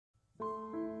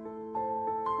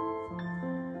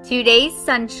Today's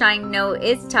Sunshine Note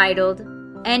is titled,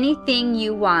 Anything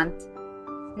You Want.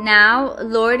 Now,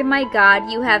 Lord my God,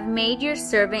 you have made your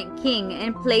servant king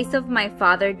in place of my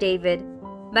father David.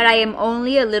 But I am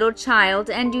only a little child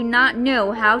and do not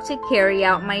know how to carry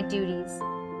out my duties.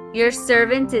 Your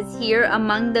servant is here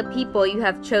among the people you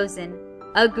have chosen,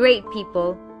 a great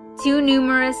people, too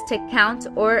numerous to count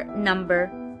or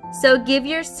number. So give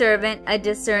your servant a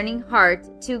discerning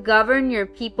heart to govern your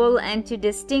people and to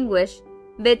distinguish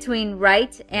between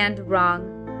right and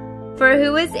wrong. For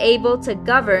who is able to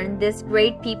govern this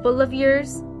great people of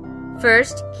yours? 1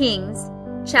 Kings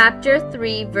chapter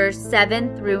 3 verse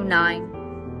 7 through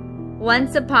 9.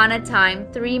 Once upon a time,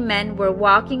 3 men were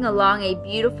walking along a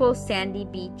beautiful sandy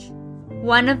beach.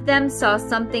 One of them saw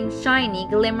something shiny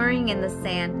glimmering in the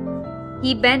sand.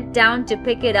 He bent down to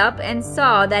pick it up and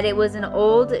saw that it was an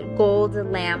old gold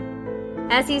lamp.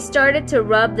 As he started to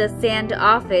rub the sand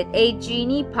off it, a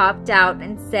genie popped out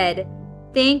and said,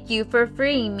 "Thank you for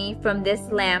freeing me from this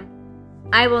lamp.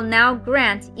 I will now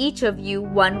grant each of you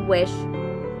one wish."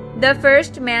 The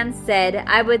first man said,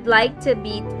 "I would like to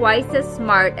be twice as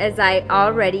smart as I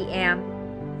already am."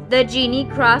 The genie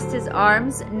crossed his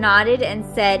arms, nodded, and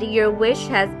said, "Your wish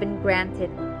has been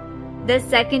granted." The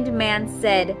second man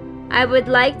said, "I would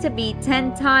like to be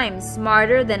 10 times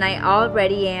smarter than I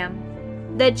already am."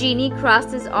 The genie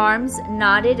crossed his arms,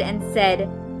 nodded, and said,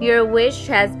 "Your wish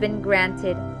has been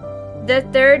granted." The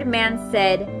third man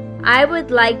said, "I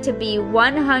would like to be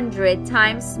 100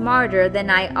 times smarter than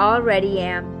I already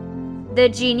am." The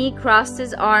genie crossed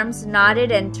his arms,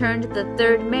 nodded, and turned the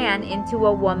third man into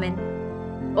a woman.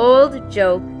 Old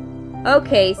joke.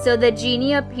 Okay, so the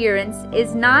genie appearance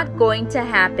is not going to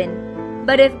happen.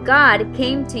 But if God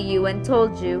came to you and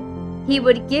told you He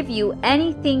would give you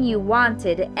anything you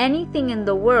wanted, anything in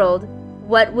the world,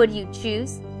 what would you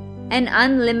choose? An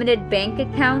unlimited bank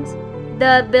account?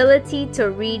 The ability to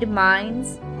read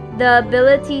minds? The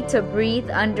ability to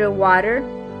breathe underwater?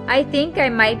 I think I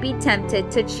might be tempted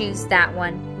to choose that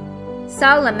one.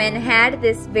 Solomon had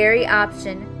this very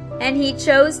option, and he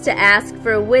chose to ask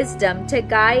for wisdom to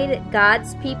guide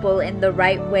God's people in the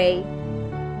right way.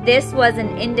 This was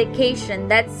an indication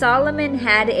that Solomon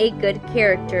had a good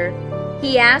character.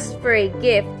 He asked for a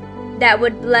gift that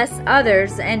would bless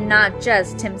others and not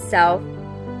just himself.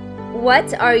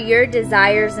 What are your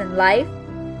desires in life?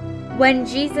 When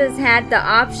Jesus had the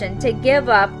option to give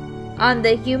up on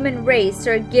the human race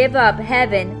or give up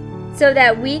heaven so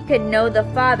that we could know the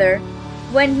Father,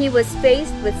 when he was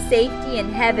faced with safety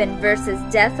in heaven versus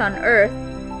death on earth,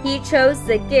 he chose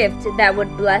the gift that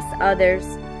would bless others.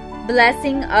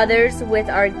 Blessing others with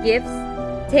our gifts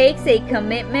takes a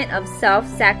commitment of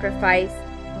self-sacrifice,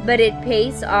 but it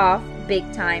pays off big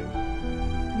time.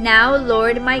 Now,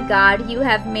 Lord my God, you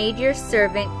have made your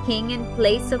servant king in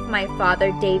place of my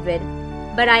father David,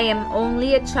 but I am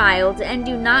only a child and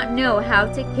do not know how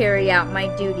to carry out my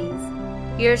duties.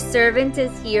 Your servant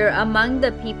is here among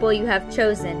the people you have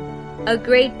chosen, a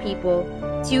great people,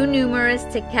 too numerous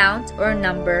to count or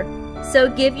number. So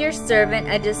give your servant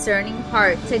a discerning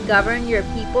heart to govern your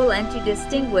people and to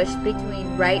distinguish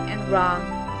between right and wrong.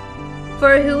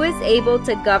 For who is able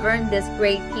to govern this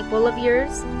great people of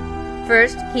yours?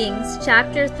 1 Kings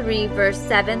chapter 3 verse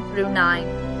 7 through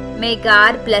 9. May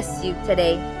God bless you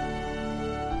today.